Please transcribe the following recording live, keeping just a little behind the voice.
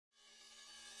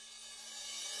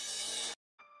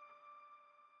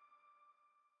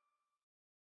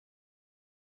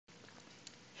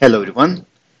Hello everyone.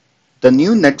 The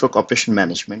new Network Operation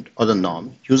Management or the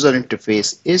NOM user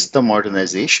interface is the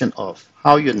modernization of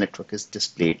how your network is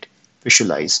displayed,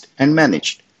 visualized, and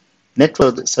managed.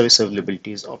 Network service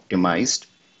availability is optimized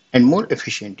and more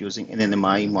efficient using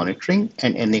NMI monitoring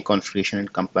and NA configuration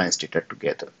and compliance data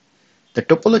together. The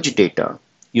topology data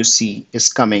you see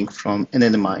is coming from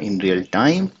NMI in real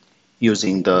time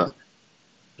using the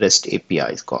REST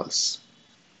API calls.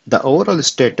 The overall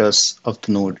status of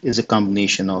the node is a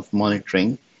combination of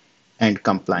monitoring and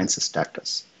compliance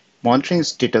status. Monitoring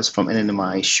status from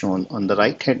NMI is shown on the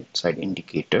right-hand side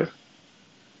indicator,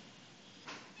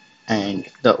 and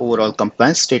the overall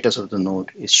compliance status of the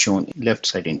node is shown in left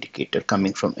side indicator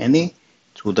coming from NA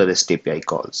through the REST API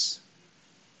calls.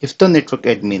 If the network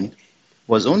admin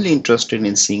was only interested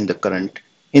in seeing the current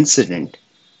incident,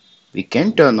 we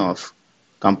can turn off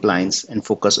compliance and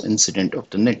focus on incident of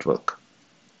the network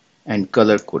and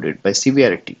color coded by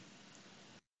severity.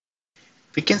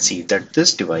 We can see that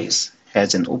this device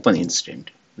has an open incident.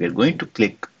 We are going to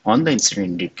click on the incident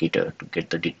indicator to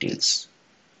get the details.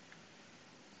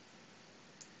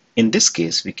 In this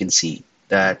case, we can see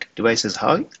that device has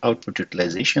high output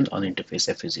utilization on interface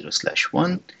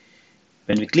FA0/1.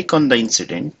 When we click on the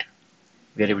incident,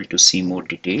 we are able to see more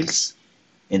details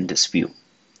in this view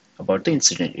about the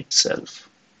incident itself.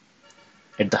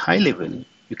 At the high level,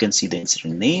 you can see the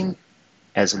incident name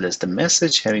as well as the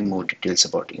message having more details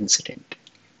about incident.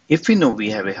 If we know we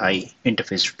have a high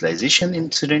interface utilization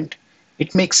incident,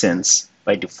 it makes sense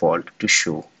by default to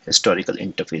show historical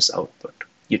interface output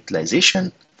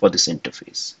utilization for this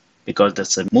interface because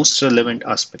that's the most relevant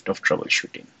aspect of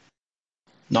troubleshooting.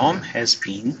 NOM has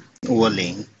been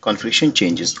overlaying configuration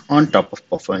changes on top of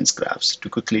performance graphs to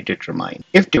quickly determine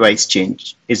if device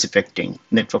change is affecting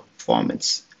network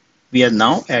performance. We have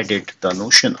now added the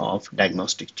notion of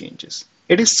diagnostic changes.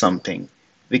 It is something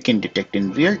we can detect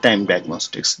in real-time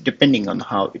diagnostics depending on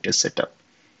how it is set up.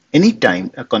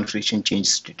 Anytime a configuration change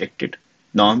is detected,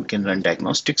 NOM can run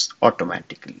diagnostics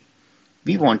automatically.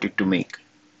 We wanted to make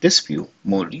this view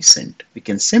more recent. We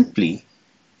can simply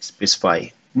specify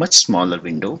much smaller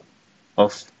window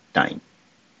of time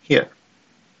here.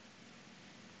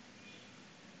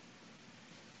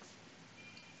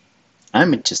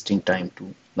 I'm adjusting time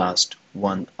to last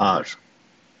 1 hour.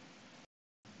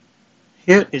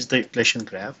 Here is the utilization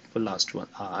graph for last 1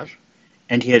 hour,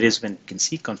 and here is when you can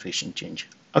see configuration change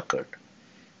occurred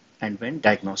and when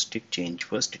diagnostic change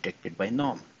was detected by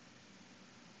NOM.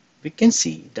 We can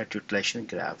see that utilization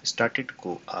graph started to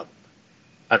go up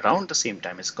around the same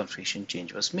time as configuration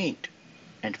change was made,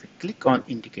 and if we click on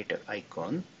indicator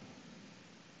icon,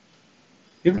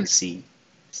 we will see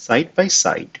side by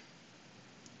side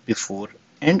before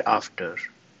and after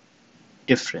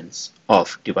difference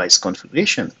of device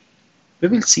configuration. We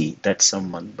will see that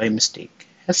someone by mistake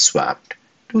has swapped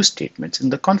two statements in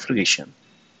the configuration,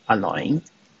 allowing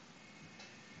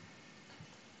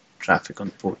traffic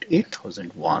on port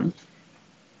 8001,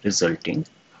 resulting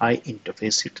high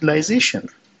interface utilization.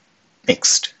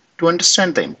 Next, to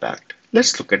understand the impact,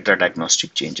 let's look at the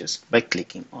diagnostic changes by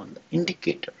clicking on the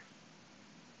indicator.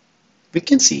 We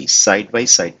can see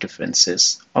side-by-side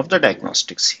differences of the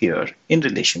diagnostics here in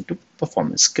relation to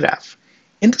performance graph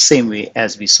in the same way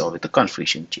as we saw with the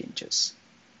configuration changes.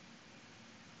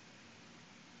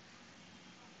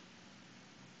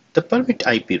 The permit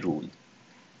IP rule,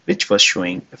 which was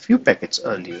showing a few packets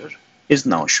earlier, is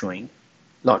now showing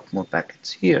a lot more packets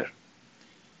here.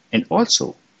 And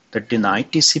also the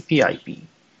denied TCP IP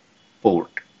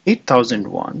port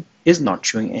 8001 is not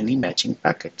showing any matching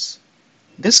packets.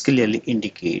 This clearly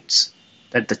indicates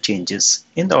that the changes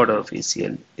in the order of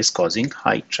ACL is causing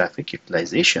high traffic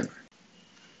utilization.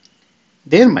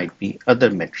 There might be other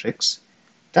metrics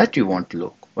that you want to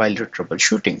look while you're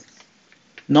troubleshooting.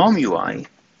 NOM UI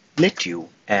let you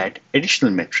add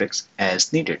additional metrics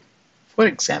as needed. For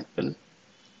example,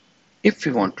 if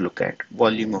we want to look at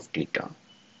volume of data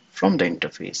from the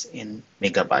interface in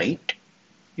megabyte,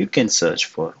 you can search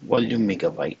for volume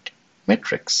megabyte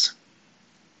metrics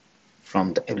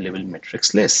from the available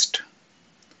metrics list.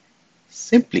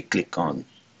 Simply click on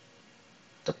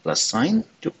the plus sign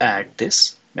to add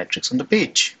this metrics on the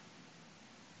page.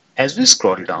 As we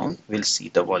scroll down, we'll see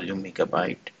the volume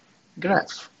megabyte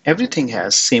graph. Everything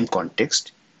has same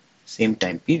context, same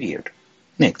time period.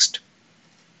 Next,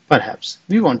 perhaps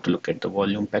we want to look at the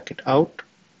volume packet out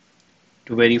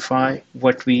to verify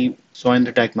what we saw in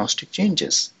the diagnostic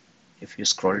changes. If you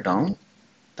scroll down,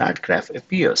 that graph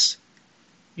appears.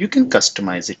 You can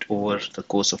customize it over the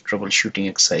course of troubleshooting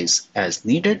exercise as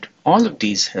needed. All of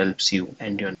these helps you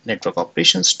and your network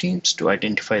operations teams to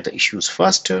identify the issues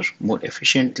faster, more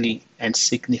efficiently, and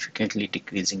significantly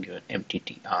decreasing your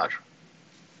MTTR.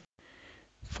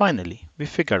 Finally, we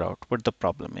figured out what the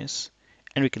problem is,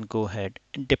 and we can go ahead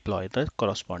and deploy the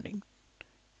corresponding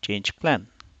change plan.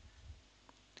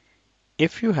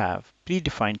 If you have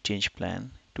predefined change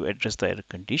plan to address the error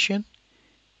condition,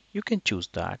 you can choose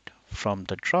that from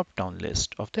the drop-down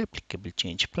list of the applicable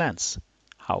change plans.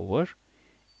 However,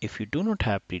 if you do not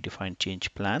have predefined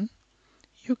change plan,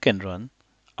 you can run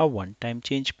a one-time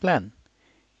change plan.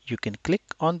 You can click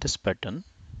on this button,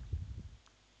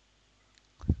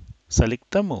 select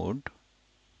the mode,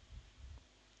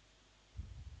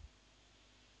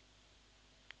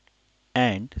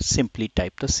 and simply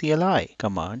type the CLI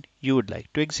command you would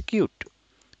like to execute.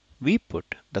 We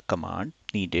put the command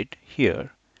needed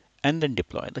here and then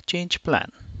deploy the change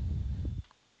plan.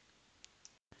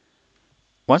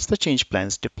 Once the change plan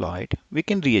is deployed, we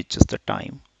can readjust the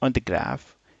time on the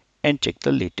graph and check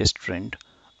the latest trend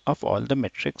of all the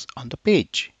metrics on the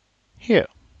page. Here,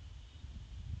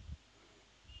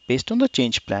 based on the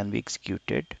change plan we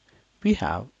executed, we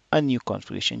have a new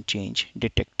configuration change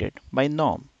detected by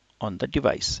NOM on the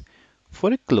device.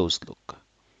 For a close look,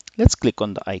 let's click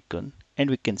on the icon and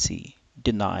we can see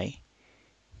deny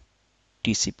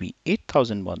TCP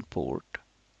 8001 port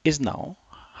is now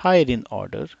higher in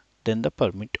order than the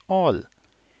permit all.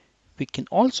 We can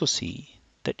also see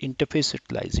that interface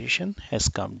utilization has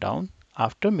come down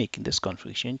after making this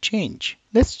configuration change.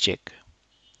 Let's check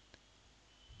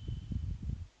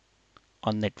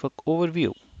on network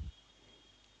overview,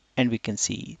 and we can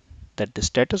see that the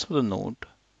status of the node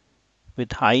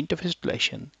with high interface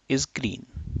utilization is green.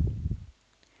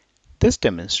 This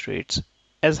demonstrates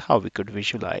as how we could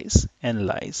visualize,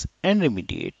 analyze, and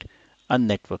remediate a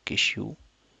network issue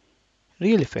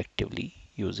real effectively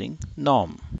using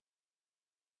NOM.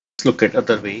 Let's look at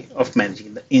other way of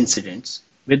managing the incidents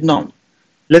with NOM.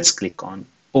 Let's click on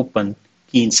Open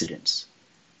Key Incidents.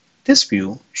 This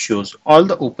view shows all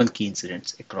the open key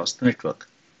incidents across the network.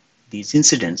 These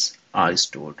incidents are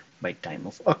stored by time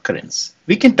of occurrence.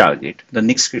 We can target the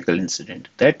next critical incident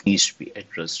that needs to be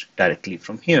addressed directly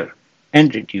from here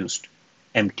and reduced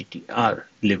MTTR,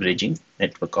 leveraging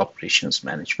network operations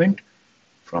management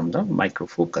from the micro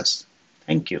focus.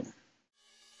 Thank you.